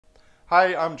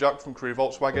Hi, I'm Jack from Crewe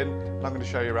Volkswagen and I'm going to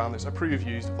show you around this approved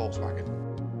used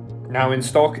Volkswagen. Now in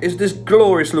stock is this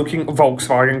glorious looking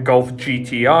Volkswagen Golf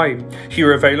GTI,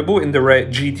 here available in the rare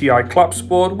GTI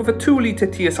Clubsport with a 2-litre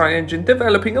TSI engine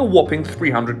developing a whopping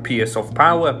 300 PS of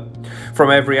power. From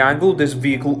every angle this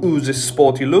vehicle oozes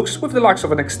sporty looks with the likes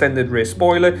of an extended rear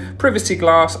spoiler, privacy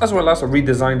glass as well as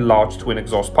redesigned large twin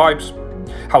exhaust pipes.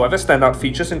 However, standout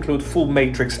features include full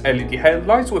matrix LED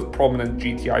headlights with prominent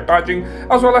GTI badging,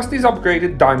 as well as these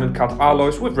upgraded diamond cut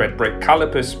alloys with red brake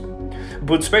calipers.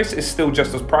 Boot space is still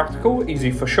just as practical,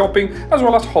 easy for shopping, as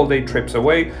well as holiday trips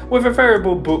away, with a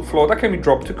variable boot floor that can be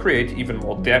dropped to create even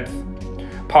more depth.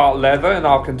 Part leather and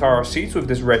Alcantara seats with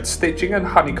this red stitching and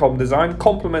honeycomb design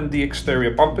complement the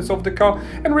exterior bumpers of the car,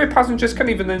 and rear passengers can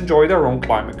even enjoy their own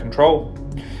climate control.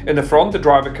 In the front, the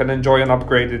driver can enjoy an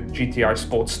upgraded GTI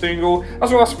Sport steering wheel,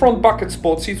 as well as front bucket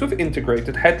sport seats with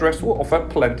integrated headrest will offer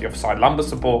plenty of side lumbar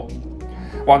support.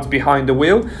 Once behind the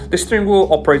wheel, the steering wheel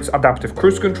operates adaptive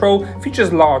cruise control,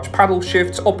 features large paddle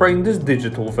shifts operating this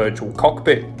digital virtual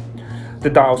cockpit. The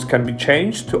dials can be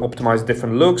changed to optimize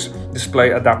different looks, display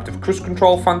adaptive cruise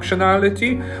control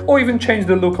functionality, or even change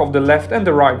the look of the left and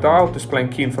the right dial, displaying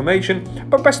key information,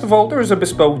 but best of all, there is a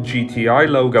bespoke GTI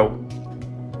logo.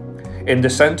 In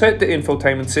the center, the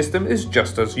infotainment system is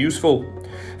just as useful.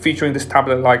 Featuring this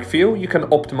tablet-like feel, you can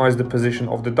optimize the position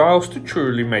of the dials to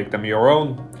truly make them your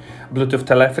own. Bluetooth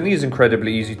telephony is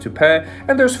incredibly easy to pair,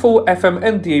 and there's full FM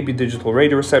and DAB digital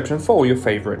radio reception for all your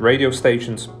favorite radio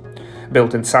stations.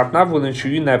 Built-in sat-nav will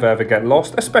ensure you never ever get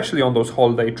lost, especially on those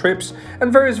holiday trips,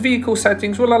 and various vehicle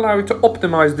settings will allow you to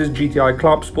optimize this GTI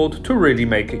Clubsport to really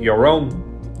make it your own.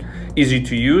 Easy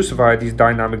to use via these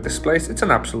dynamic displays, it's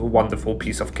an absolute wonderful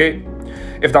piece of kit.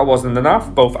 If that wasn't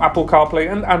enough, both Apple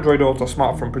CarPlay and Android Auto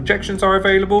smartphone projections are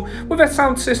available with a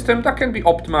sound system that can be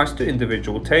optimized to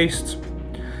individual tastes.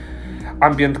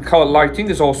 Ambient color lighting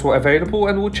is also available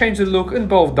and will change the look in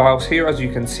both dials here, as you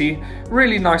can see.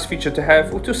 Really nice feature to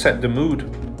have to set the mood.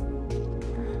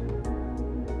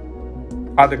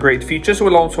 Other great features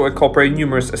will also incorporate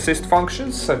numerous assist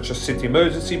functions such as city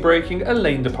emergency braking, a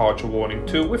lane departure warning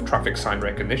tool with traffic sign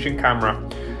recognition camera.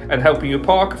 And helping you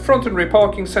park, front and rear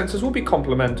parking sensors will be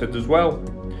complemented as well.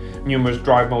 Numerous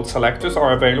drive mode selectors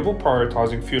are available,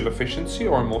 prioritizing fuel efficiency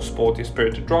or a more sporty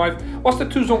spirited drive, whilst the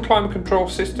 2-zone climate control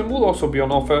system will also be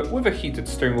on offer with a heated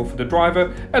steering wheel for the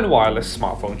driver and wireless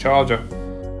smartphone charger.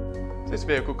 This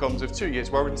vehicle comes with 2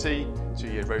 years warranty,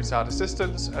 2-year roadside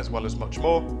assistance, as well as much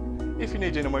more. If you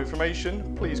need any more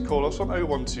information, please call us on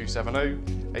 01270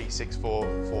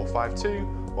 864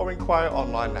 452 or inquire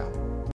online now.